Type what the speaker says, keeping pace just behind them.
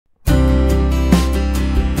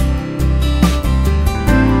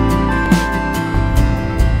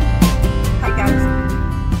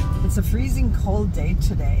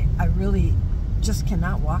today. I really just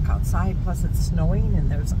cannot walk outside, plus it's snowing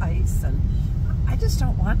and there's ice, and I just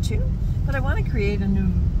don't want to, but I want to create a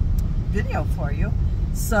new video for you.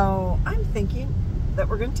 So I'm thinking that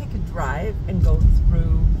we're going to take a drive and go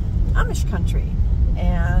through Amish Country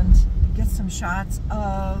and get some shots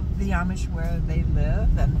of the Amish, where they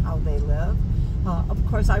live and how they live. Of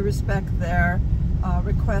course, I respect their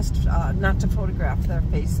request not to photograph their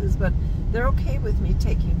faces, but they're okay with me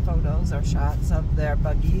taking photos or shots of their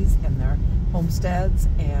buggies and their homesteads,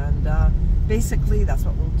 and basically that's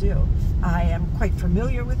what we'll do. I am quite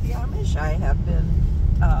familiar with the Amish. I have been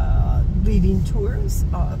leading tours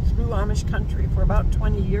through Amish Country for about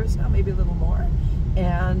 20 years now, maybe a little more,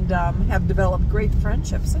 and have developed great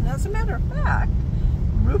friendships. And as a matter of fact,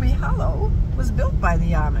 Ruby Hollow was built by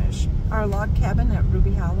the Amish. Our log cabin at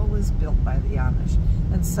Ruby Hollow was built by the Amish.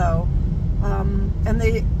 And so, and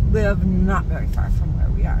they live not very far from where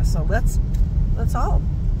we are. So let's all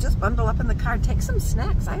just bundle up in the car, take some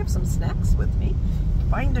snacks. I have some snacks with me.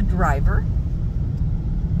 Find a driver,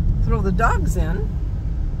 throw the dogs in,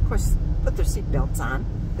 of course, put their seatbelts on.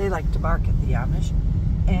 They like to bark at the Amish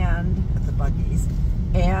and at the buggies.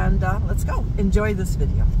 And let's go. Enjoy this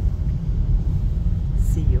video.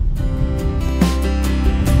 See you.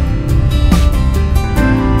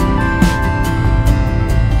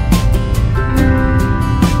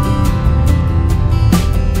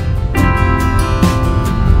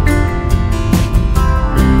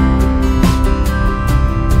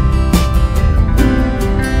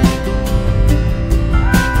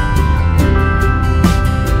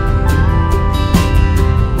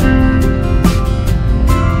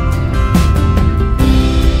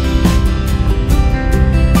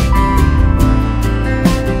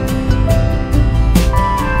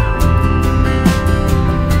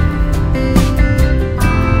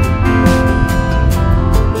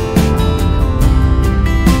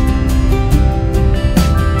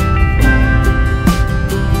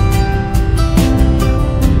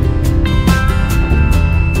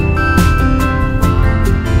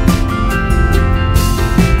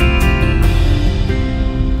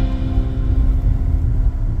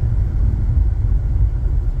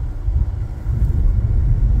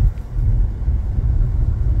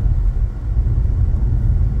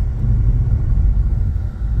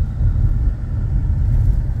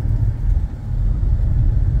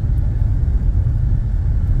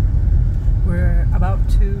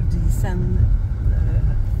 To descend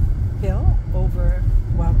the hill over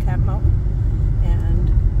Wildcat Mountain,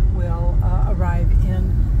 and we'll arrive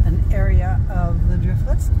in an area of the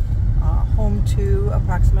Driftless, home to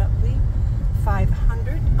approximately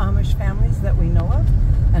 500 Amish families that we know of.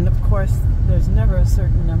 And of course, there's never a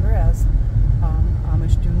certain number, as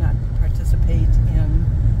Amish do not participate in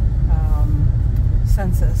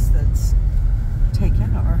census that's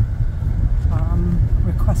taken or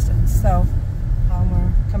requested. So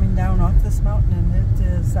we're coming down off this mountain, and it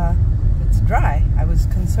is it's dry. I was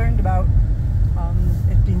concerned about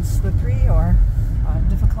it being slippery or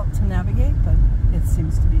difficult to navigate, but it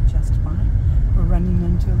seems to be just fine. We're running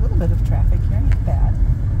into a little bit of traffic here, not bad.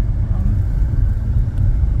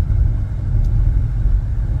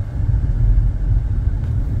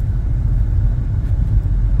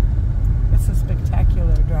 It's a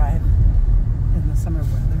spectacular drive in the summer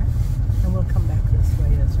weather, and we'll come back this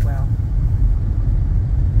way as well.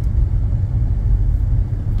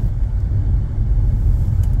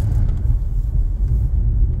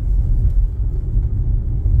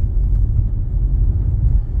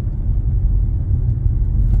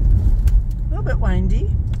 Windy.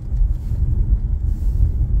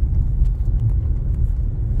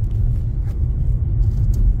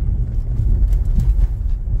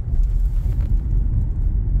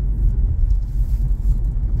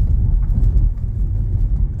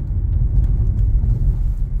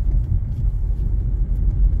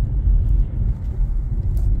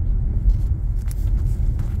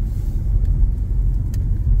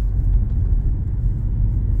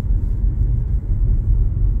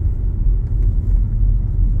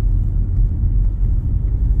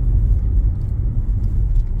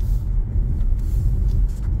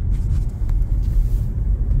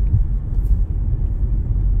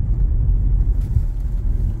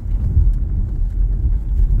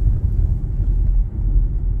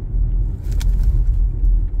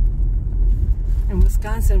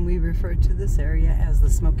 Wisconsin, we refer to this area as the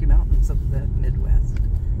Smoky Mountains of the Midwest.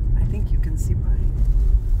 I think you can see why.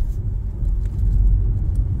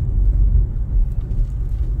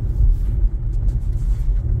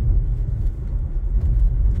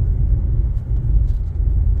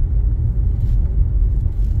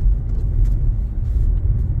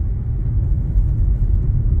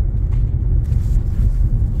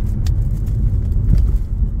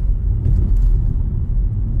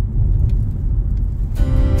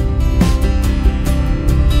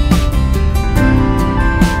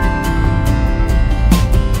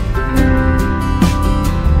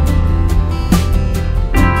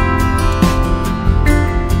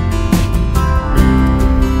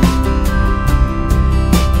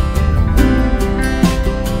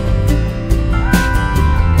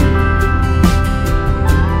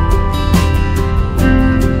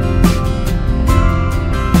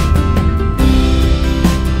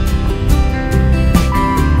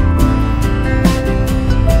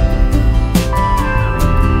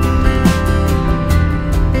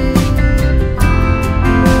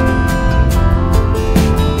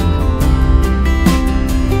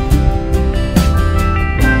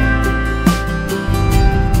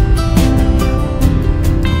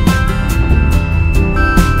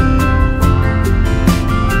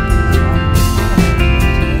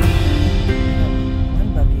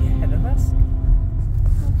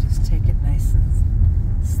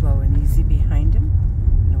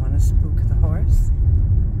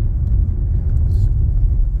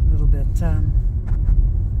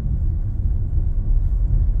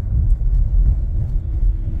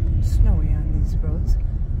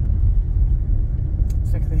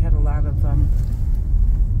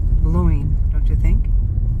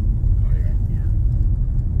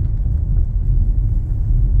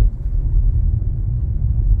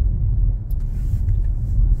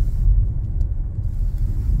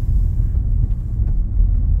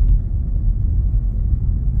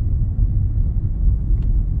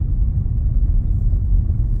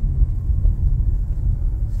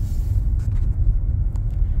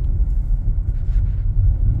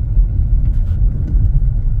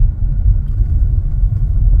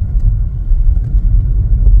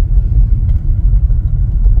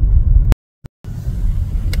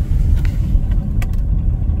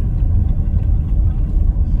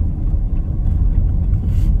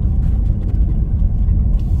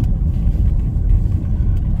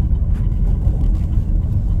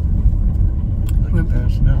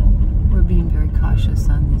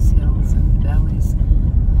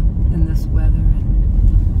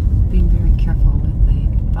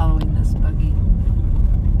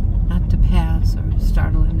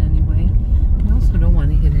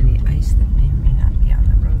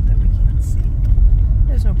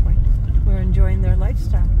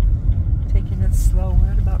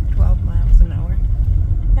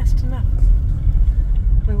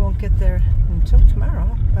 get there until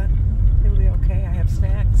tomorrow, but it'll be okay. I have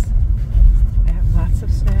snacks. I have lots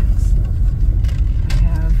of snacks. I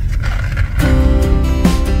have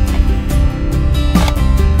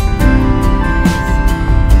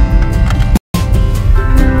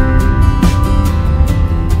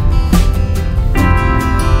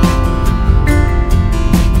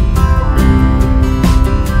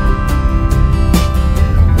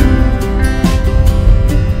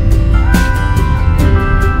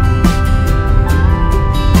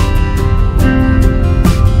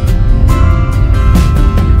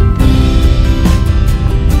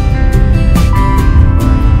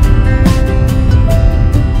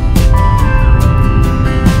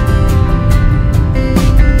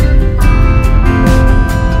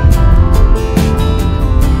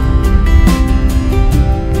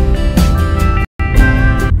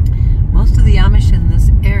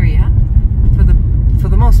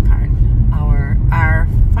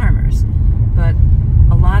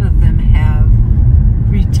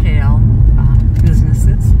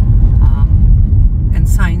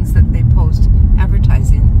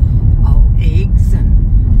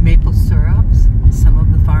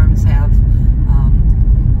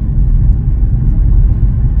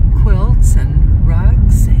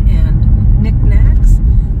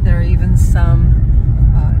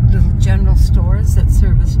that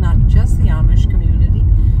service not just the Amish community,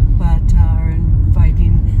 but are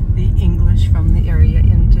inviting the English from the area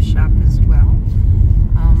in to shop as well.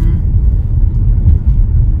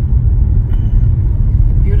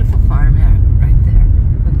 Beautiful farm right there.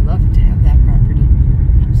 Would love to have that property.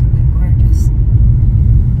 Absolutely gorgeous.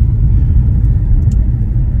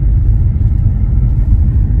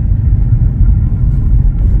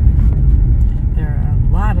 There are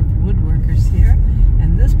a lot of woodworkers here,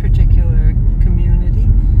 and this particular community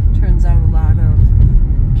turns out a lot of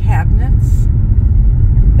cabinets,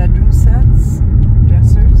 bedroom sets,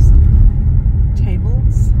 dressers,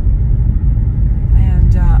 tables,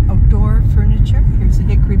 and outdoor furniture. Here's a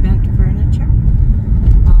hickory bent furniture.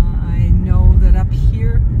 I know that up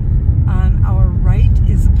here on our right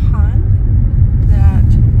is a pond that,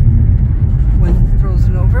 when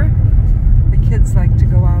frozen over, the kids like to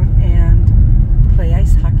go out and play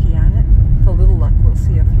ice hockey on it. With a little luck, we'll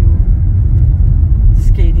see a few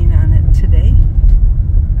skating on it today.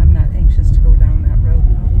 I'm not anxious to go down that road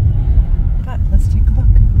though. But let's take a look.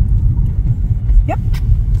 Yep.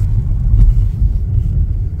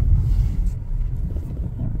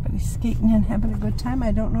 Everybody's skating and having a good time.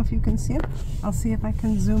 I don't know if you can see them. I'll see if I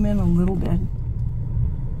can zoom in a little bit.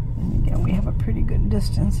 And again, we have a pretty good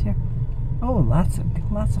distance here. Oh, lots of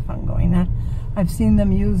fun going on. I've seen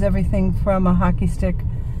them use everything from a hockey stick,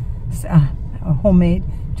 a homemade,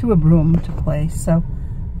 to a broom to play. So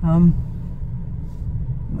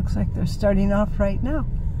looks like they're starting off right now.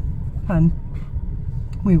 Fun.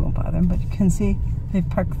 We won't bother them, but you can see they've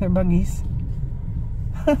parked their buggies.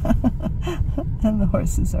 And the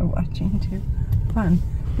horses are watching too. Fun.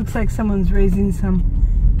 Looks like someone's raising some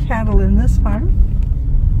cattle in this farm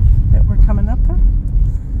that we're coming up on.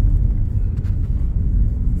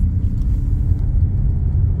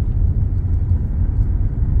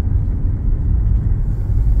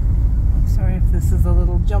 This is a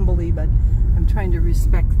little jumbly, but I'm trying to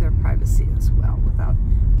respect their privacy as well without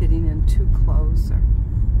getting in too close or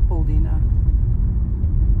holding a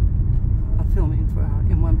filming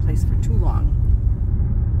in one place for too long.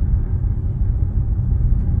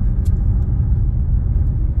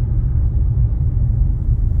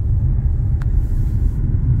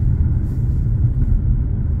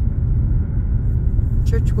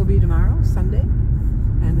 Church will be tomorrow, Sunday,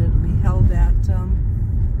 and it'll be held at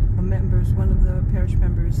one of the parish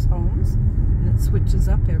members' homes, and it switches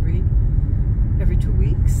up every 2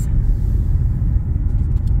 weeks.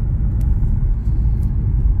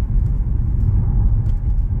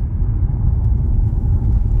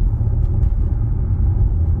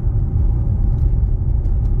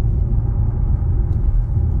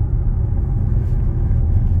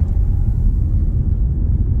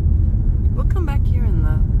 We'll come back here in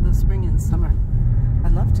the spring and summer.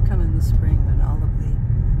 I'd love to come in the spring when all of the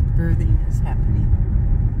birthing is happening.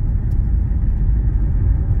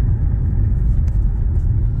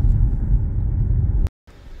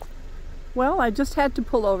 Well, I just had to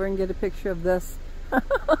pull over and get a picture of this.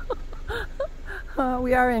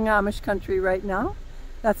 We are in Amish country right now.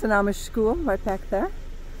 That's an Amish school right back there.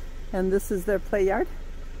 And this is their play yard,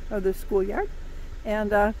 or their schoolyard.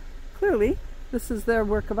 And clearly, this is their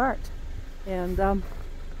work of art. And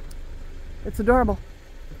it's adorable.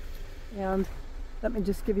 And let me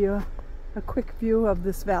just give you a quick view of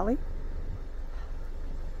this valley.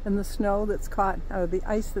 and the snow that's caught, or the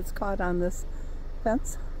ice that's caught on this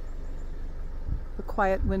fence. The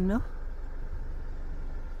quiet windmill.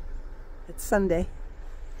 It's Sunday,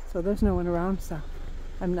 so there's no one around, so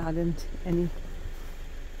I'm not in any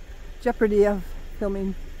jeopardy of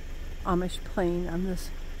filming Amish playing on this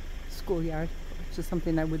schoolyard, which is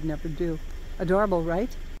something I would never do. Adorable,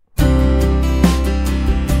 right?